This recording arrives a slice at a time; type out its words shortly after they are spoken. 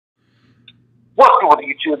What's good with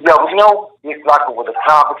YouTube? Yo, you know, it's like with a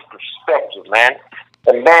convict's perspective, man.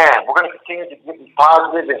 And man, we're going to continue to get these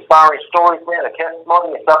positive, inspiring stories, man, a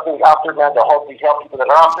testimony and something out there, man, to hopefully help people that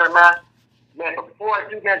are out there, man. Man, but before I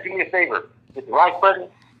do, man, do me a favor. Hit the like button,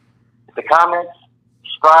 hit the comments,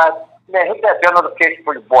 subscribe. Man, hit that bell notification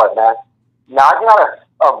for your boy, man. Now, I got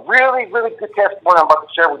a really, really good testimony I'm about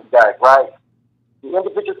to share with you guys, right? The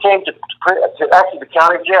individual came to actually the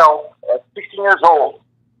county jail at 16 years old,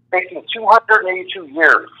 facing 282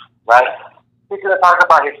 years, right? He's going to talk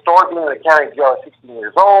about his story being in the county jail at 16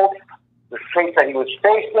 years old, the case that he was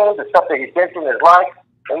facing, the stuff that he's been through in his life,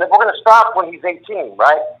 and then we're going to stop when he's 18,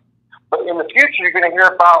 right? But in the future, you're going to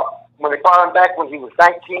hear about when they brought him back when he was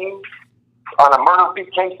 19 on a murder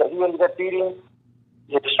case that he ended up beating,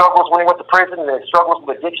 his struggles when he went to prison, and his struggles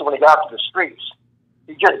with addiction when he got to the streets.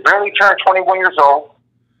 He just barely turned 21 years old.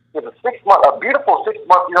 He has a beautiful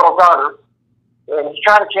 6-month-old daughter, and he's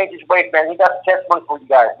trying to change his ways, man. He got the testimony for you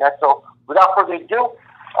guys, man. So without further ado,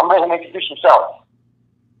 I'm going to let him introduce himself.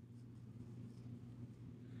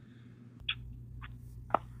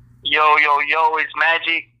 Yo, it's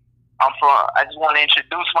Magic. I just want to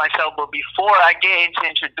introduce myself, but before I get into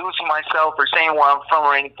introducing myself or saying where I'm from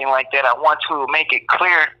or anything like that, I want to make it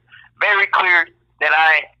clear, very clear, that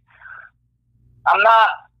I'm not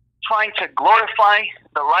trying to glorify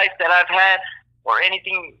the life that I've had or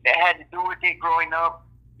anything that had to do with it growing up.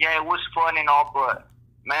 Yeah, it was fun and all, but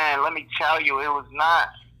man, let me tell you,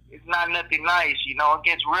 it's not nothing nice, you know. It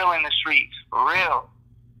gets real in the streets, for real.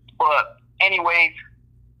 But anyways,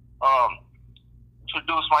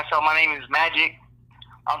 introduce myself. My name is Magic.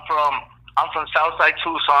 I'm from Southside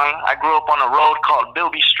Tucson. I grew up on a road called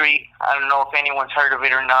Bilby Street. I don't know if anyone's heard of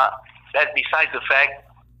it or not. That's besides the fact.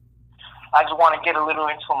 I just want to get a little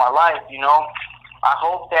into my life, you know. I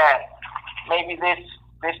hope that maybe this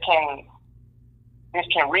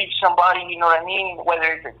can reach somebody, you know what I mean?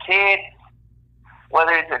 Whether it's a kid,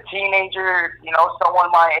 whether it's a teenager, you know, someone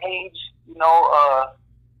my age, you know,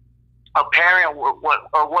 a parent or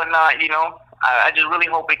whatnot, you know. I just really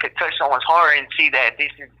hope it could touch someone's heart and see that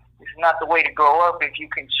this is not the way to grow up. If you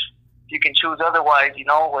can choose otherwise, you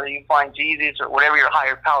know, whether you find Jesus or whatever your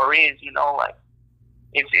higher power is, you know, like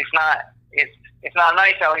it's not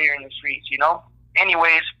nice out here in the streets, you know.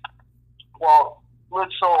 Anyways, well, look,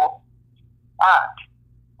 so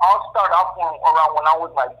I'll start off around when I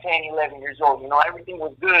was like 10, 11 years old. You know, everything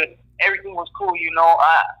was good, everything was cool. You know,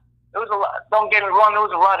 there was a lot. Don't get me wrong, there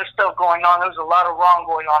was a lot of stuff going on. There was a lot of wrong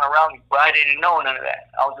going on around me, but I didn't know none of that.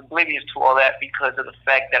 I was oblivious to all that because of the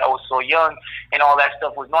fact that I was so young, and all that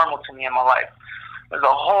stuff was normal to me in my life. There's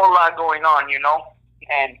a whole lot going on, you know,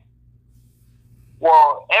 and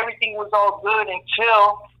well, everything was all good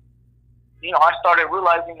until, you know, I started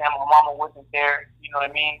realizing that my mama wasn't there. You know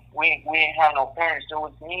what I mean? We didn't have no parents. It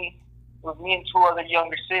was me and 2 other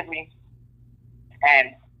younger siblings.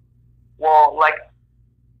 And well, like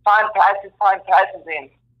time passes, and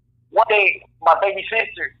one day my baby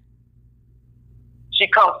sister, she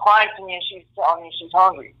comes crying to me and she's telling me she's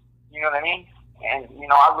hungry. You know what I mean? And you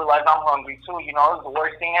know, I realized I'm hungry too. You know, it was the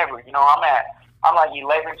worst thing ever. You know, I'm like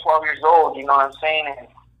 11, 12 years old. You know what I'm saying? And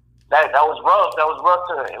that was rough. That was rough.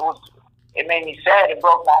 It made me sad. It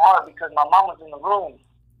broke my heart because my mom was in the room.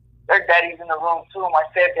 Their daddy's in the room too. My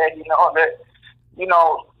stepdad, you know, you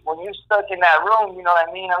know, when you're stuck in that room, you know what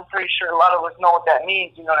I mean? I'm pretty sure a lot of us know what that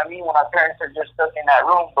means, you know what I mean, when our parents are just stuck in that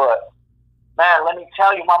room. But man, let me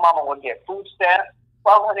tell you, my mama would get food stamps,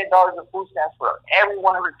 $1,200 of food stamps for every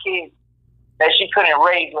one of her kids that she couldn't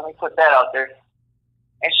raise. Let me put that out there.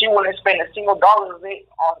 And she wouldn't spend a single dollar of it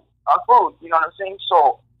on food, you know what I'm saying?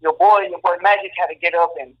 So your boy Magic had to get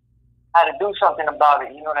up and had to do something about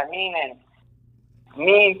it, you know what I mean? And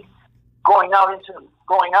me going out into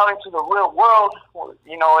the real world,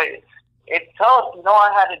 you know, it's tough. You know,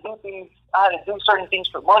 I had to do certain things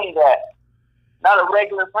for money that not a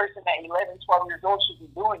regular person at 11, 12 years old should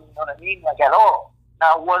be doing, you know what I mean? Like at all,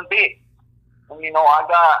 not one bit. And you know, I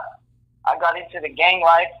got into the gang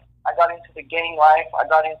life. I got into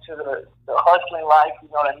the hustling life, you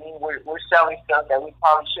know what I mean? We're selling stuff that we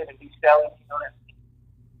probably shouldn't be selling, you know what I mean?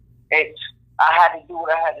 I had to do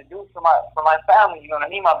what I had to do for my family, you know what I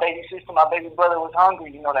mean? My baby sister, my baby brother was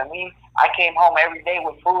hungry, you know what I mean? I came home every day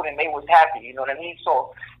with food and they was happy, you know what I mean?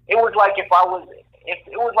 So it was like if I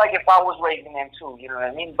was raising them too, you know what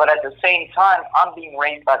I mean? But at the same time, I'm being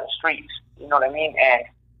raised by the streets, you know what I mean? And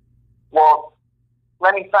well,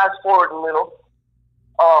 let me fast forward a little.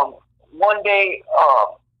 One day,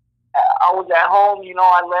 I was at home, you know,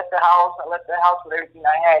 I left the house with everything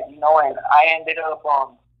I had, you know, and I ended up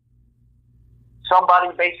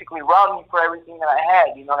somebody basically robbed me for everything that I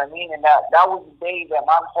had, you know what I mean? And that was the day that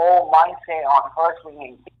my whole mindset on hustling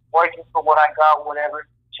and working for what I got, whatever,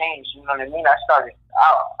 changed, you know what I mean? That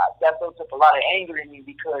built up a lot of anger in me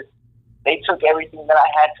because they took everything that I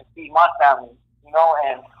had to feed my family, you know,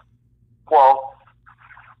 and, well,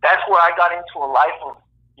 that's where I got into a life of,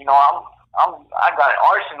 you know, I got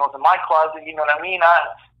arsenals in my closet, you know what I mean?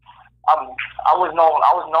 I was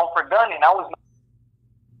known for gunning.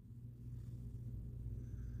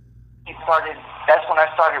 That's when I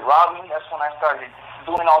started robbing. That's when I started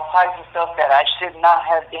doing all types of stuff that I should not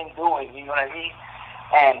have been doing, you know what I mean?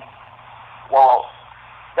 And, well,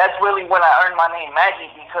 that's really when I earned my name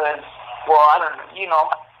Magic because, well, I don't know, you know,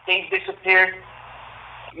 things disappeared,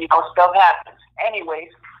 you know, stuff happens. Anyways,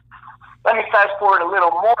 let me fast forward a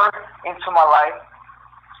little more into my life.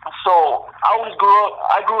 So I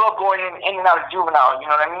grew up going in and out of juvenile, you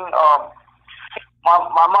know what I mean?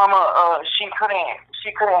 My mama, she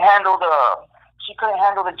couldn't handle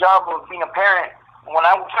the job of being a parent. When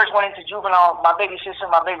I first went into juvenile, my baby sister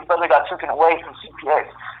and my baby brother got taken away from CPS.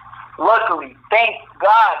 Luckily, thank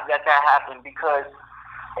God that happened, because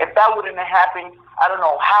if that wouldn't have happened, I don't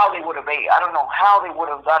know how they would have ate. I don't know how they would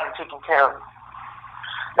have gotten taken care of.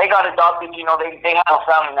 They got adopted, you know, they have a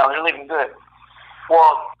family now, they're living good.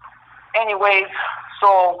 Well, anyways,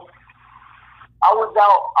 so I was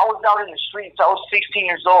out in the streets. I was 16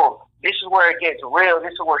 years old. This is where it gets real.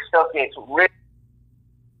 This is where stuff gets real.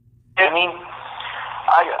 I mean,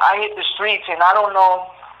 I hit the streets, and I don't know.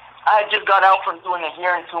 I had just got out from doing a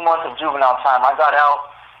year and 2 months of juvenile time. I got out,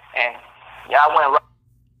 and yeah, I went right.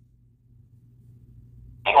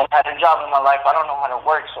 I had a job in my life. I don't know how to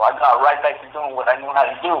work, so I got right back to doing what I knew how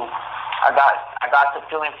to do. I got to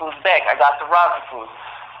filling foods back. I got to robbing food,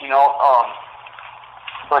 you know.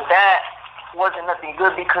 But that wasn't nothing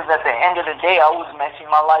good, because at the end of the day, I was messing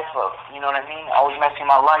my life up. You know what I mean? I was messing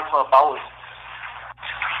my life up.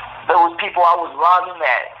 There was people I was robbing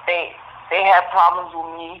that they had problems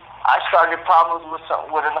with me. I started problems with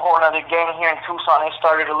a whole other gang here in Tucson. They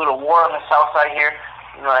started a little war on the south side here.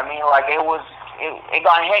 You know what I mean? Like it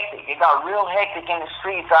got hectic. It got real hectic in the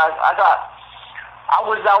streets. I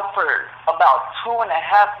was out for about 2.5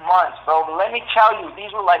 months, bro. But let me tell you,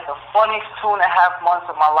 these were like the funniest 2.5 months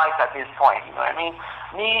of my life at this point. You know what I mean?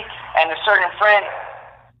 Me and a certain friend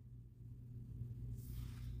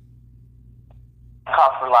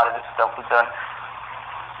caught for a lot of this stuff we done.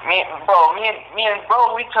 Me and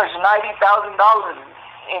bro, we touched $90,000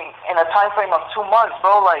 in a time frame of 2 months,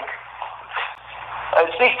 bro. Like a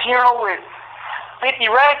 16-year-old with 50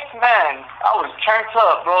 racks, man. I was turned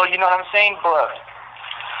up, bro. You know what I'm saying? But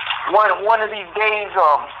one of these days,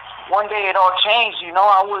 one day it all changed. You know,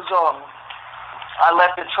 I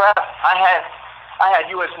left the trap. I had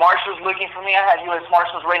U.S. Marshals looking for me. I had U.S.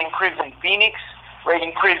 Marshals raiding cribs in Phoenix,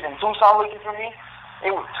 raiding cribs in Tucson looking for me. It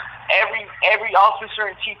was every officer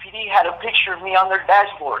in TPD had a picture of me on their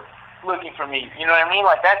dashboard looking for me. You know what I mean?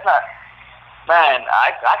 Like, that's not, man.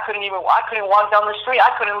 I couldn't walk down the street. I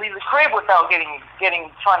couldn't leave the crib without trying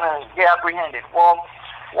to get apprehended. Well,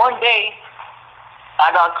 one day I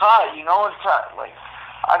got caught. You know, I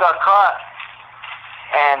got caught,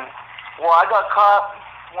 and I got caught.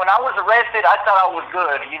 When I was arrested, I thought I was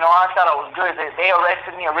good. You know, I thought I was good. They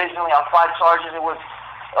arrested me originally on 5 charges. It was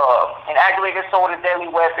an aggravated assault with a deadly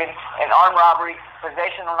weapon, an armed robbery,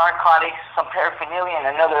 possession of narcotics, some paraphernalia,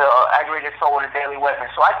 and another aggravated assault with a deadly weapon.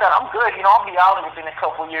 So I thought, I'm good. You know, I'll be out within a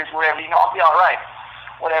couple of years, whatever. You know, I'll be all right.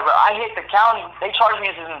 Whatever. I hit the county. They charged me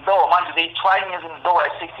as an adult. Mind you, they tried me as an adult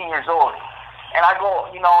at 16 years old. And I go,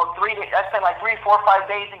 you know, 3 days. I spent like 3, 4, 5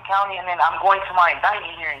 days in county, and then I'm going to my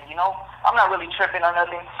indictment hearing. You know, I'm not really tripping on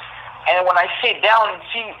nothing. And when I sit down and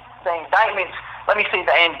see the indictments, let me say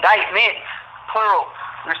the indictment, plural.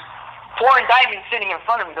 There's 4 indictments sitting in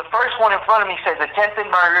front of me. The first one in front of me says attempted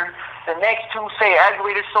murder. The next 2 say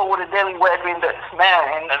aggravated assault with a deadly weapon. And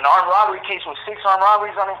an armed robbery case with 6 armed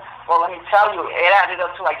robberies on it. Well, let me tell you, it added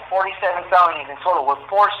up to like 47 felonies in total with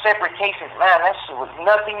 4 separate cases. Man, that shit was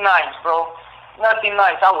nothing nice, bro. Nothing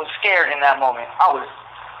nice. I was scared in that moment. I'm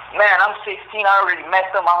 16. I already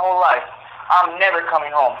messed up my whole life. I'm never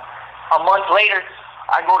coming home. A month later,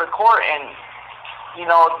 I go to court, and, you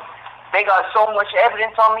know, they got so much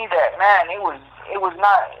evidence on me that, man, it was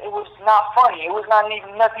not funny. It was not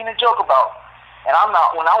even nothing to joke about. And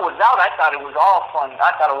when I was out, I thought it was all fun.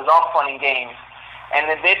 I thought it was all fun and games. And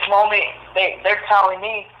at this moment, they're telling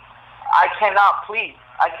me I cannot plead.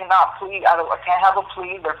 I cannot plead. I can't have a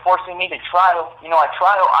plea. They're forcing me to trial. You know, at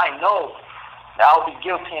trial, I know that I'll be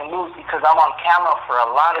guilty and lose because I'm on camera for a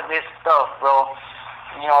lot of this stuff, bro.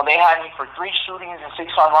 You know, they had me for 3 shootings and 6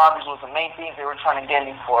 armed robberies was the main things they were trying to get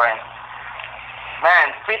me for. And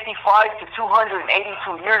man, 55 to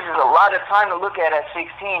 282 years is a lot of time to look at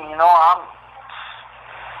 16. You know,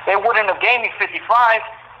 they wouldn't have gave me 55.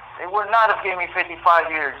 They would not have gave me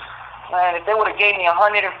 55 years. Man, if they would have gave me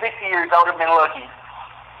 150 years, I would have been lucky.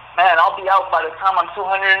 Man, I'll be out by the time I'm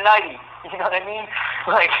 290. You know what I mean?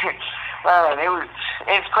 Like, man,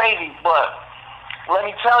 it's crazy. But let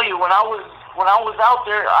me tell you, when I was out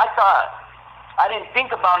there, I didn't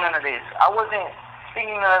think about none of this. I wasn't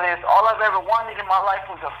thinking none of this. All I've ever wanted in my life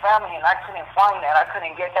was a family, and I couldn't find that. I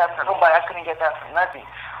couldn't get that from nobody. I couldn't get that from nothing.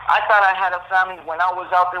 I thought I had a family when I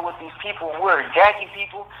was out there with these people. We're jacking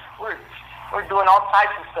people. We're doing all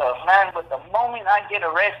types of stuff, man. But the moment I get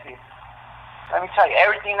arrested, let me tell you,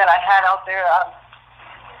 everything that I had out there,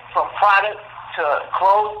 from product to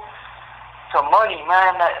clothes to money,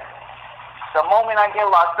 man, the moment I get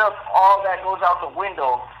locked up, all that goes out the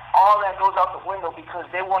window. All that goes out the window because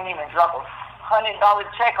they won't even drop a $100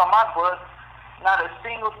 check on my book. Not a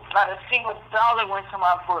single dollar went to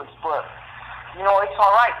my books. But you know, it's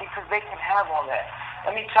all right because they can have all that.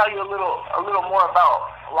 Let me tell you a little more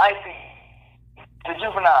about life in the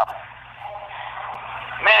juvenile.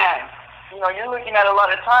 Man, you know, you're looking at a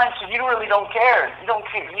lot of times, so you really don't care. You don't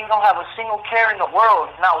care. You don't have a single care in the world,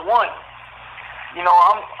 not one. You know,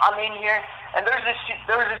 I'm in here, and there's a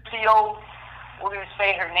CO. We're gonna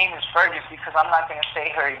say her name is Fergus because I'm not gonna say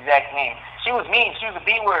her exact name. She was mean. She was a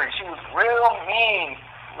B word. She was real mean,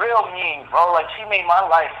 bro. Like, she made my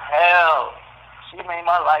life hell. And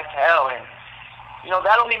you know,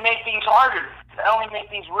 that only made things harder. That only made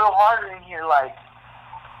things real harder in here. Like,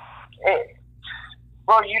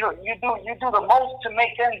 bro, you do the most to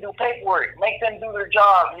make them do paperwork, make them do their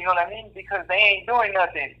job. You know what I mean? Because they ain't doing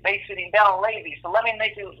nothing. They sitting down lazy. So let me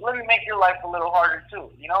make your life a little harder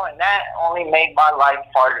too. You know, and that only made my life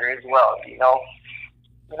harder as well. You know,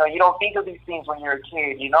 you don't think of these things when you're a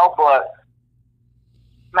kid. You know, but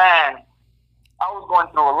man, I was going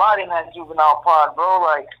through a lot in that juvenile pod, bro.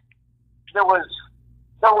 Like, there was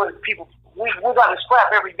people. We got to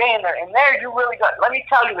scrap every day in there. And there, you really got. Let me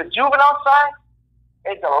tell you, the juvenile side.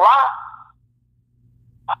 It's a lot.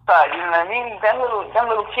 You know what I mean? Them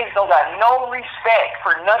little kids don't got no respect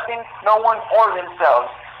for nothing, no one, or themselves.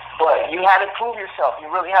 But you had to prove yourself. You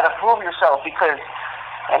really had to prove yourself because,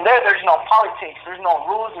 and there's no politics, there's no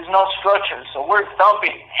rules, there's no structure. So we're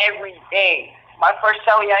thumping every day. My first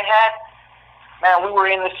cellie I had, man, we were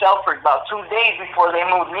in the cell for about 2 days before they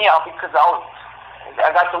moved me out because I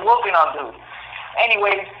got the whooping on dude.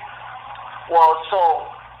 Anyways,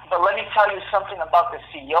 but let me tell you something about the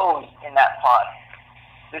COs in that pod.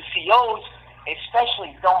 The COs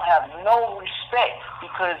especially don't have no respect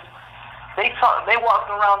because they walk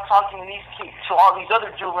around talking to these kids, to all these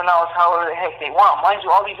other juveniles however the heck they want. Mind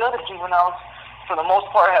you, all these other juveniles, for the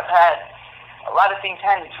most part, have had a lot of things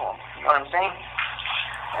handed to them. You know what I'm saying?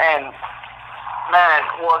 And man,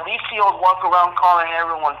 these COs walk around calling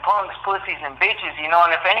everyone punks, pussies, and bitches, you know,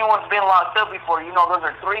 and if anyone's been locked up before, you know, those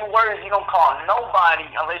are 3 words you don't call nobody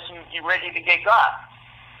unless you're ready to get got.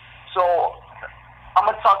 So, I'm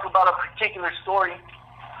going to talk about a particular story.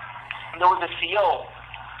 There was a CO.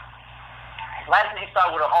 Last name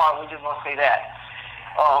started with an R, we're just going to say that.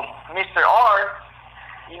 Mr. R,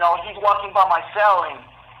 you know, he's walking by my cell, and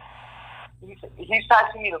he's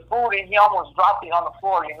passing me the food, and he almost dropped it on the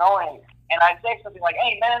floor, you know, and I say something like,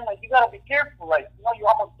 hey, man, like, you got to be careful. Like, you know, you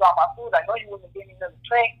almost dropped my food. I know you wouldn't give me another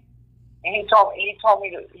tray. And he told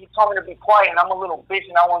me to be quiet, and I'm a little bitch,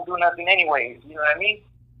 and I won't do nothing anyways. You know what I mean?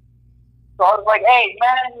 So I was like, hey,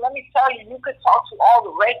 man, let me tell you, you could talk to all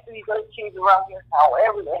the rest of these other kids around here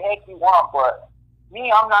however the heck you want, but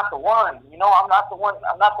me, I'm not the one. You know, I'm not the one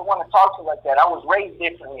to talk to like that. I was raised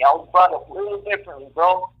differently. I was brought up a little differently,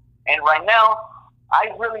 bro. And right now,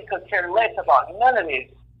 I really could care less about none of this.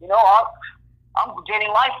 You know, I'm getting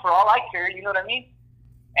life for all I care, you know what I mean?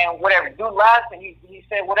 And whatever, dude laughed and he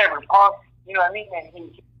said whatever, punk, you know what I mean? And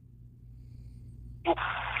the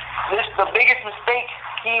biggest mistake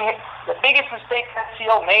that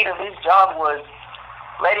CO made of his job was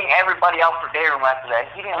letting everybody out for day room after that.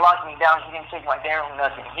 He didn't lock me down, he didn't take my day room,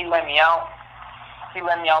 nothing. He let me out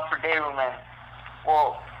for day room, and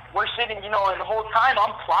we're sitting, you know, and the whole time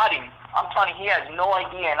I'm plotting. He has no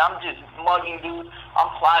idea, and I'm just mugging, dude.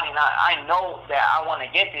 I'm plotting. I know that I want to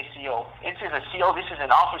get this CO. This is a CO. This is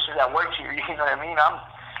an officer that works here. You know what I mean?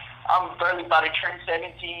 I'm barely about to turn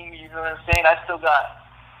 17. You know what I'm saying? I still got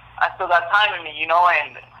time in me, you know.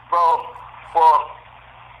 And bro,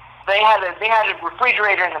 they had a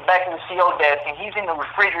refrigerator in the back of the CO desk, and he's in the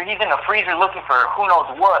refrigerator. He's in the freezer looking for who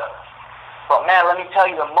knows what. But man, let me tell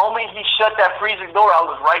you, the moment he shut that freezer door, I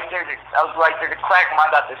was right there to crack him.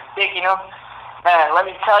 I got the stick, you know. Man, let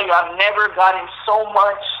me tell you, I've never gotten so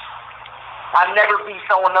much. I've never beat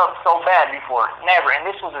someone up so bad before. Never. And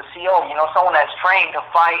this was a CO, you know, someone that's trained to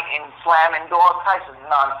fight and slam and do all types of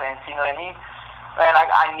nonsense, you know what I mean? Man,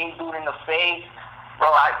 I knee dude in the face.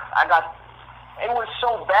 Bro, I got... It was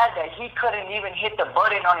so bad that he couldn't even hit the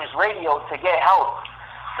button on his radio to get help.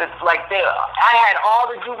 It's like, I had all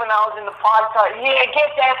the juveniles in the pod talking, yeah, get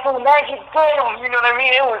that fool, Magic, get him. You know what I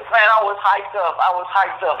mean? It was, man, I was hyped up. I was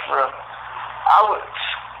hyped up, bro. I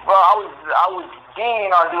was gaining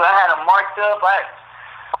on dude. I had him marked up.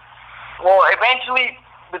 Well, eventually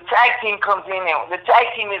the tag team comes in, and the tag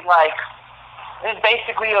team is like, it's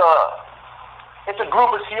basically it's a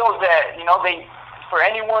group of COs that, you know, they, for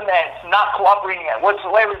anyone that's not cooperating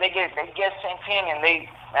whatsoever, they get sent in, and they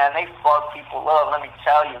fuck people up. Let me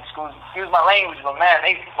tell you, excuse my language, but man,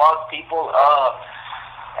 they fuck people up.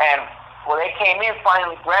 And well, they came in,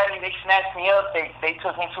 finally grabbed me, they snatched me up, they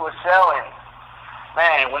took me to a cell, and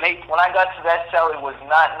man, when I got to that cell, it was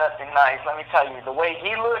not nothing nice. Let me tell you, the way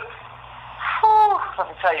he looked, whew, let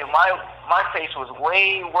me tell you, my face was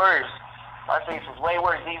way worse. My face was way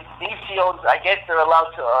worse. These COs, I guess they're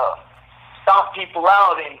allowed to stomp people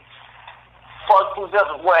out and fuck fools up.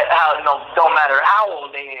 You know, don't matter how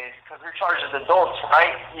old they is, because they're charged as adults,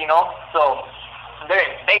 right? You know, so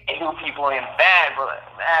they can do people in bad. But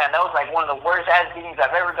man, that was like one of the worst ass beatings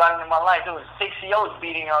I've ever gotten in my life. There was 6 COs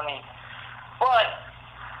beating on me. But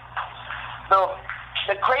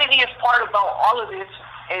the craziest part about all of this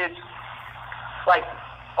is, like,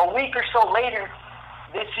 a week or so later,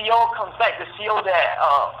 this CO comes back. The CO that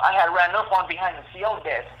I had ran up on behind the CO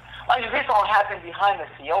desk. Like, this all happened behind the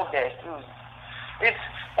CO desk. It's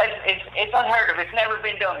unheard of. It's never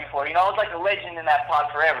been done before. You know, it's like a legend in that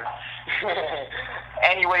pod forever.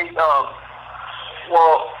 Anyways, well,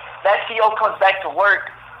 that CO comes back to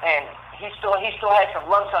work, and he still had some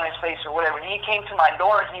lumps on his face or whatever. And he came to my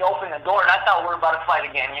door, and he opened the door, and I thought we were about to fight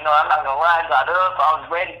again. You know, I'm not gonna lie. I got up, I was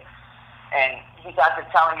ready, and he got to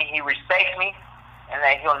telling me he respects me, and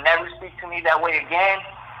that he'll never speak to me that way again.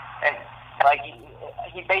 And like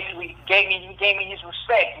he basically gave me his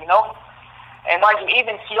respect, you know. And like,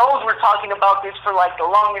 even COs were talking about this for like the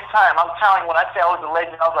longest time. I'm telling you, when I say I was a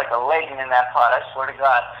legend, I was like a legend in that pod. I swear to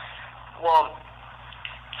God. Well,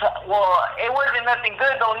 it wasn't nothing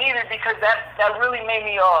good though neither, because that really made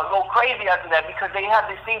me go crazy after that, because they have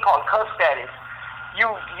this thing called cuff status.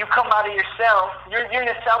 You come out of your cell, you're in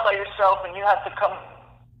a cell by yourself, and you have to come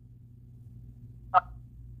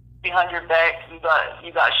behind your back. You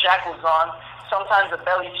got shackles on, sometimes a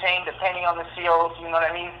belly chain, depending on the COs. You know what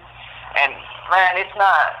I mean? And man, it's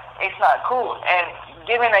not cool. And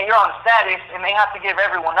given that you're on status and they have to give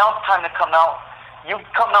everyone else time to come out, you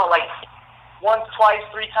come out like once, twice,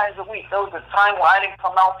 3 times a week. There was a time where I didn't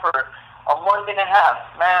come out for a month and a half.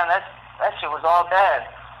 Man, that shit was all bad.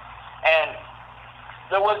 And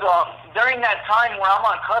there was during that time where I'm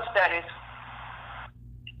on cuff status,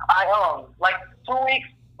 I like 2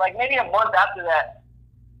 weeks, like maybe a month after that,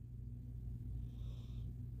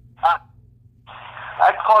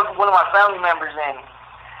 I called one of my family members in,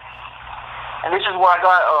 and this is where I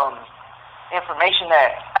got information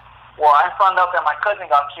that, well, I found out that my cousin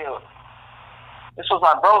got killed. This was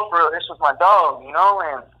my bro, for real. This was my dog, you know,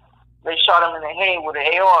 and they shot him in the head with an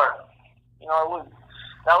AR. You know,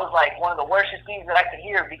 that was like one of the worstest things that I could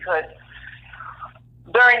hear, because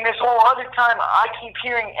during this whole other time, I keep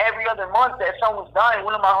hearing every other month that someone's dying.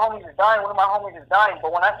 One of my homies is dying. One of my homies is dying. But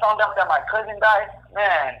when I found out that my cousin died,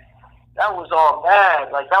 man, that was all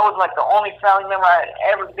bad. Like, that was like the only family member I had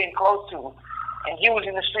ever been close to. And he was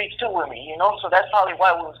in the streets too with me, you know? So that's probably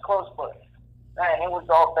why we was close. But, man, it was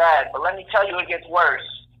all bad. But let me tell you, it gets worse.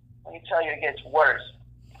 A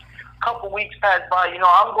couple weeks passed by, you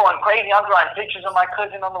know, I'm going crazy. I'm drawing pictures of my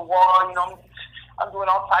cousin on the wall, you know? I'm doing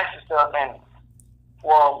all types of stuff. And,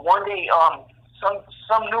 well, one day,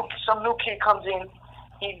 some new kid comes in.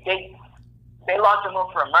 They locked him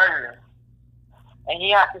up for a murder. And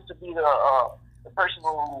he happens to be the person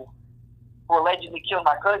who allegedly killed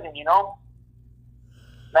my cousin, you know?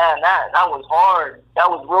 Man, that was hard. That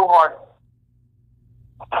was real hard.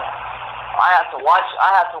 I have to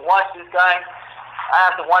watch this guy. I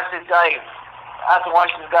have to watch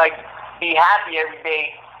this guy be happy every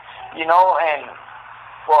day, you know? And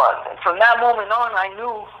well, from that moment on, I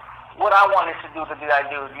knew what I wanted to do to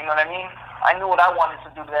that dude, you know what I mean? I knew what I wanted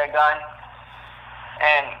to do to that guy.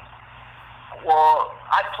 And well,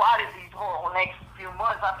 I plotted these whole next few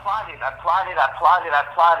months. I plotted, and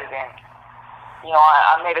you know,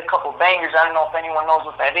 I made a couple bangers. I don't know if anyone knows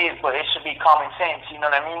what that is, but it should be common sense. You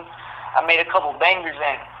know what I mean? I made a couple bangers,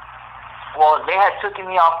 and well, they had taken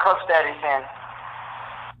me off cuff status, and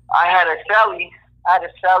I had a celly,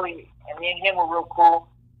 and me and him were real cool.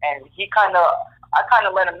 And I kind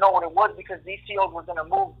of let him know what it was because these COs were gonna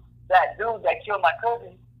move that dude that killed my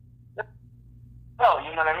cousin. So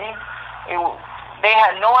you know what I mean? They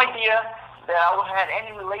had no idea that I had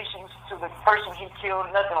any relations to the person he killed,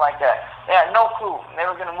 nothing like that. They had no clue. They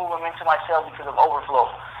were gonna move him into my cell because of overflow.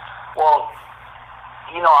 Well,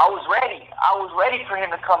 you know, I was ready. I was ready for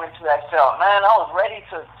him to come into that cell, man. I was ready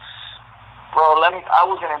to, I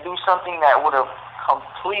was gonna do something that would have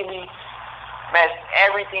completely messed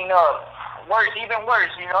everything up. Worse, even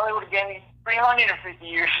worse. You know, they would have gave me 350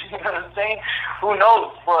 years. You know what I'm saying? Who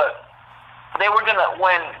knows? But they were gonna.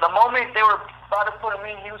 The moment they were about to put him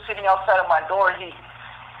in, he was sitting outside of my door. He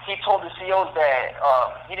told the COs that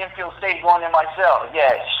he didn't feel safe going in my cell.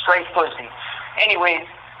 Yeah, straight pussy. Anyways,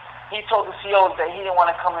 he told the COs that he didn't want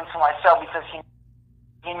to come into my cell because he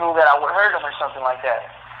knew that I would hurt him or something like that.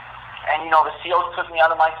 And you know, the COs took me out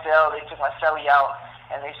of my cell. They took my cellie out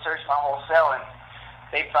and they searched my whole cell and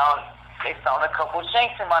they found a couple of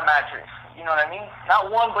shanks in my mattress. You know what I mean?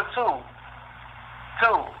 Not one, but two.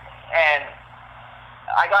 And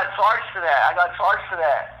I got charged for that.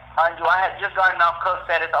 Mind you, I had just gotten off cuff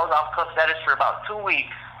status. I was off cuff status for about 2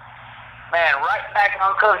 weeks. Man, right back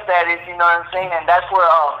on cuff status, you know what I'm saying? And that's where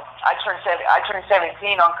I turned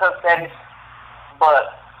 17 on cuff status.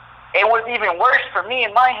 But it was even worse for me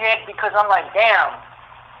in my head because I'm like, damn,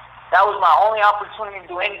 that was my only opportunity to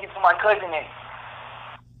do anything for my cousin. And,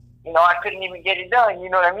 you know, I couldn't even get it done, you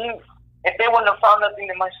know what I mean? If they wouldn't have found nothing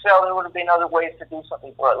in my cell, there would have been other ways to do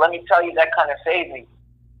something for it. Let me tell you, that kind of saved me.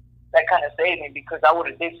 Because I would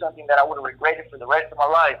have did something that I would have regretted for the rest of my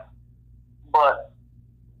life. But,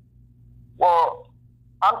 well,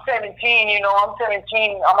 I'm 17, you know, I'm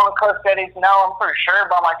on cuff status now, I'm pretty sure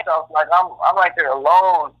about myself. Like, I'm right there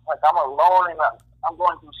alone. Like, I'm alone and I'm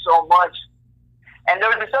going through so much. And there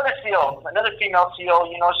was this other CO, another female CO,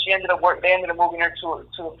 you know, they ended up moving her to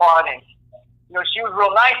the pod, and, you know, she was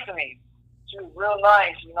real nice to me. She was real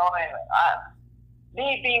nice, you know, and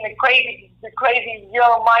me being the crazy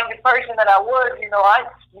young-minded person that I was,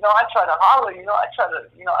 I try to holler,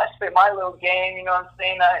 I spit my little game, you know what I'm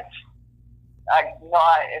saying?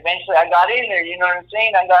 Eventually I got in there, you know what I'm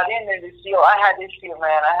saying? I got in there. I had this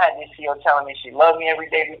CO telling me she loved me every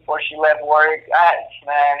day before she left work.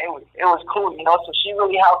 It was cool, you know. So she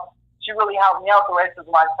really helped me out the rest of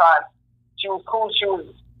my time. She was cool. She was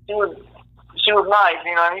nice,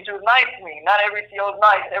 you know what I mean? She was nice to me. Not every CO is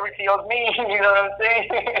nice. Every CO is mean, you know what I'm saying?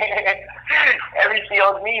 Every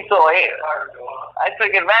CO is mean. So I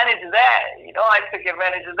took advantage of that.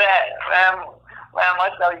 Man, my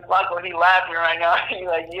Flacco, he laughing right now. He's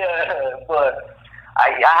like, yeah, but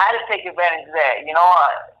I had to take advantage of that. You know,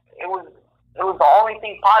 it was the only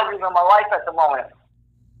thing positive in my life at the moment.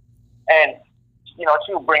 And you know,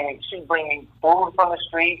 she would bring me food from the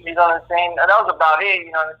streets. You know what I'm saying? And that was about it.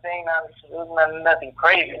 You know what I'm saying? It was nothing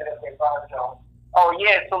crazy. Oh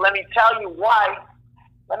yeah. So let me tell you why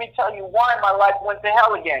my life went to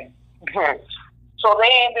hell again. So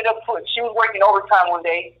they ended up she was working overtime one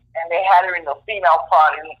day. And they had her in the female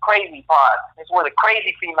pod, in the crazy pod. It's where the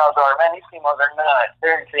crazy females are, man. These females are nuts.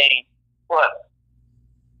 They're insane. But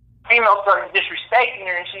females started disrespecting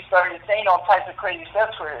her, and she started saying all types of crazy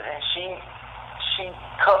stuff to her. And she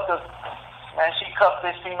cuffed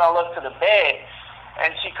this female up to the bed.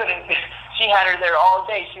 And she had her there all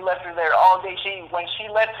day. She left her there all day. When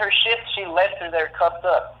she left her shift, she left her there cuffed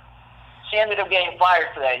up. She ended up getting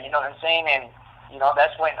fired for that, you know what I'm saying? And, you know,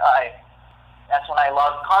 that's when I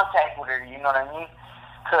lost contact with her, you know what I mean?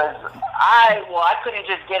 Because I couldn't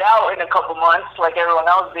just get out in a couple months like everyone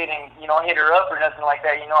else did and, you know, hit her up or nothing like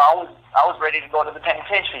that. You know, I was ready to go to the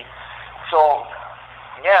penitentiary. So,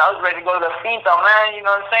 yeah, I was ready to go to the finta, man, you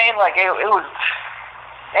know what I'm saying? Like, it was,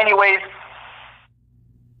 anyways,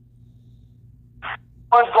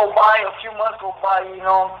 a few months go by, you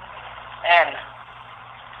know, and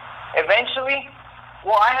eventually,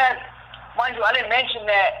 mind you, I didn't mention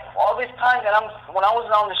that all this time that when I was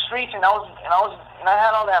on the streets and I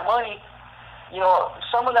had all that money, you know,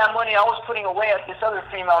 some of that money I was putting away at this other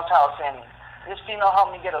female's house, and this female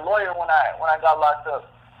helped me get a lawyer when I got locked up.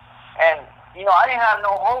 And, you know, I didn't have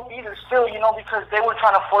no hope either still, you know, because they were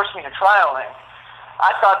trying to force me to trial, and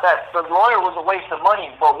I thought that the lawyer was a waste of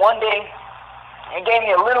money. But one day, it gave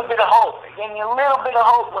me a little bit of hope. When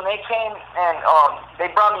they came and they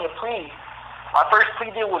brought me a plea. My first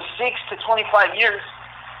plea deal was 6 to 25 years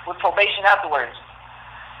with probation afterwards.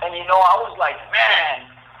 And, you know, I was like, man,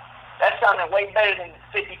 that sounded way better than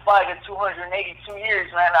 55 to 282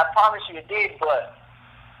 years, man. I promise you it did, but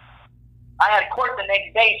I had court the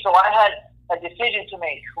next day, so I had a decision to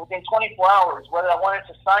make within 24 hours, whether I wanted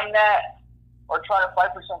to sign that or try to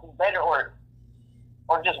fight for something better, or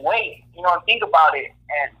just wait, you know, and think about it.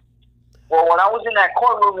 And well, when I was in that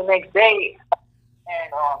courtroom the next day,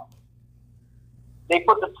 and they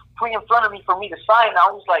put the plea in front of me for me to sign,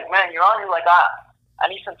 I was like, man, Your Honor, like I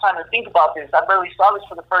need some time to think about this. I barely saw this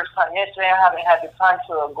for the first time yesterday. I haven't had the time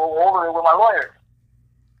to go over it with my lawyer.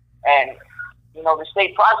 And you know, the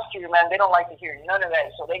state prosecutor, man, they don't like to hear none of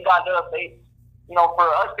that. So they got up. They, you know, for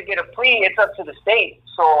us to get a plea, it's up to the state.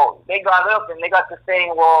 So they got up and they got to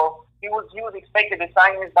saying, well, he was expected to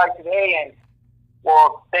sign this by today, and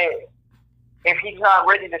well, if he's not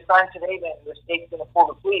ready to sign today, then the state's gonna pull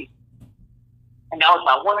the plea. And that was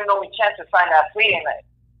my one and only chance to sign that plea, and I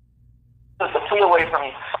took the plea away from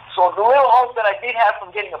me. So the little hope that I did have from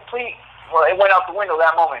getting a plea, well, it went out the window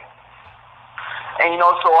that moment. And you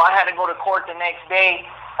know, so I had to go to court the next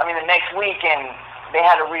week, and they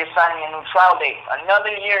had to reassign me a new trial date. Another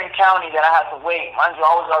year in county that I had to wait. Mind you,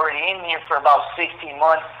 I was already in here for about 16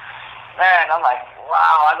 months. Man, I'm like,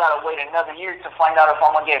 wow, I gotta wait another year to find out if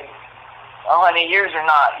I'm gonna get 100 years or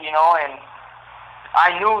not, you know. And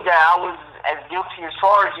I knew that I was as guilty as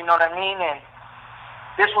far as, you know what I mean. And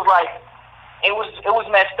this was like, it was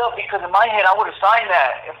messed up, because in my head I would have signed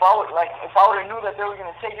that if I would have knew that they were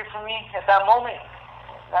gonna take it from me at that moment.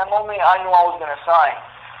 I knew I was gonna sign.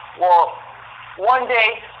 Well, one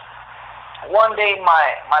day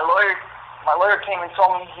my lawyer came and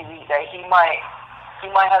told me that he might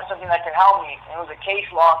have something that could help me. And it was a case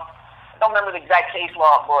law. I don't remember the exact case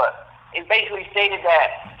law, but it basically stated that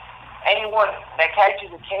anyone that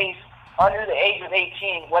catches a case under the age of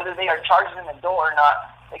 18, whether they are charged in the door or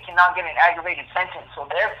not, they cannot get an aggravated sentence. So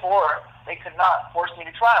therefore, they could not force me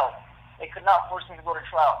to trial. They could not force me to go to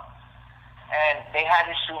trial. And they had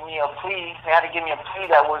to shoot me a plea. They had to give me a plea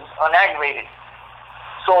that was unaggravated.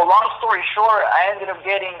 So long story short, I ended up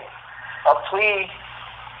getting a plea.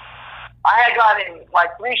 I had gotten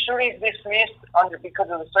like 3 shootings dismissed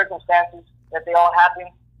because of the circumstances that they all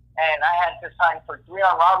happened. And I had to sign for 3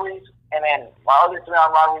 armed robberies, and then my other 3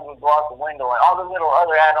 armed robberies would go out the window. And all the little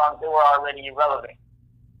other add-ons, they were already irrelevant.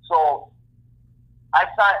 So I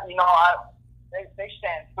signed, you know, they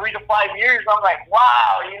stand 3 to 5 years. I'm like,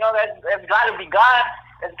 wow, you know, that's got to be God.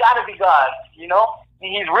 That's got to be God, you know.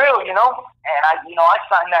 He's real, you know. And I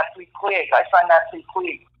signed that plea quick.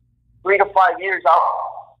 3 to 5 years.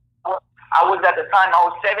 I was at the time, I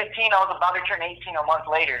was 17. I was about to turn 18 a month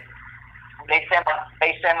later. They sent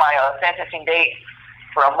my sentencing date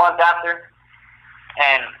for a month after,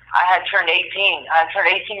 and I had turned 18. I had turned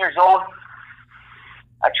 18 years old.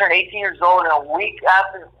 I turned 18 years old, and a week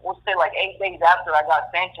after, we'll say like 8 days after I got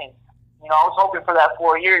sentenced. You know, I was hoping for that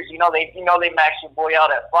 4 years. You know, they maxed your boy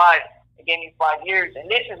out at 5. They gave me 5 years, and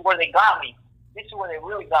this is where they got me. This is where they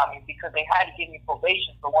really got me, because they had to give me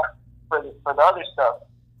probation for the other stuff.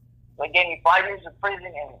 They gave me 5 years of prison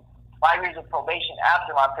and 5 years of probation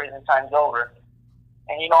after my prison time's over.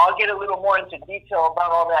 And, you know, I'll get a little more into detail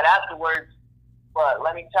about all that afterwards, but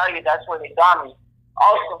let me tell you, that's where they got me.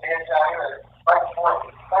 Also,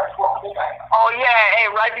 oh yeah, hey,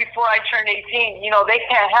 right before I turned 18, you know, they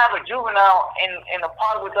can't have a juvenile in a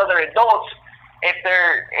pod with other adults if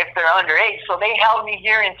they're underage. So they held me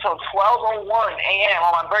here until 12:01 a.m.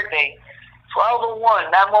 on my birthday.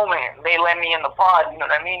 12:01, that moment, they let me in the pod, you know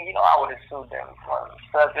what I mean? You know, I would have sued them for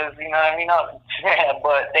stuff, you know what I mean? Yeah,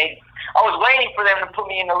 but I was waiting for them to put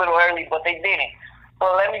me in a little early, but they didn't. So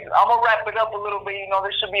I'm gonna wrap it up a little bit. You know,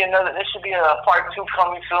 there should be a part 2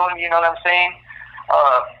 coming soon, you know what I'm saying?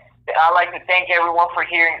 I'd like to thank everyone for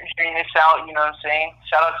hearing this out, you know what I'm saying?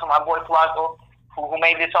 Shout out to my boy Flaco, who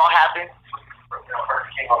made this all happen.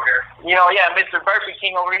 You know, yeah, Mr. Burpee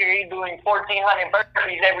King over here, he's doing 1,400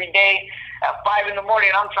 burpees every day at 5 in the morning.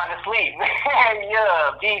 I'm trying to sleep.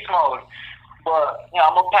 Yeah, beast mode. But, you know,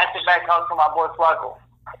 I'm going to pass it back out to my boy Flaco.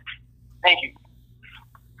 Thank you.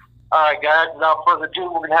 All right, guys, without further ado,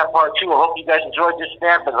 we're going to have part 2. I hope you guys enjoyed this,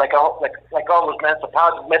 man. But like always, man, it's a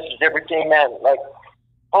positive message, everything, man. Like,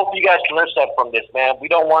 hope you guys can learn something from this, man. We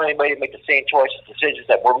don't want anybody to make the same choices, decisions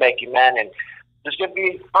that we're making, man. And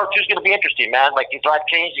part 2 is gonna be interesting, man. Like, his life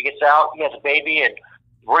changed, he gets out, he has a baby, and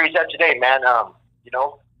where he's at today, man. You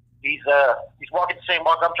know, he's walking the same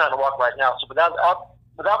walk I'm trying to walk right now. So without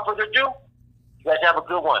further ado, you guys have a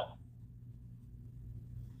good one.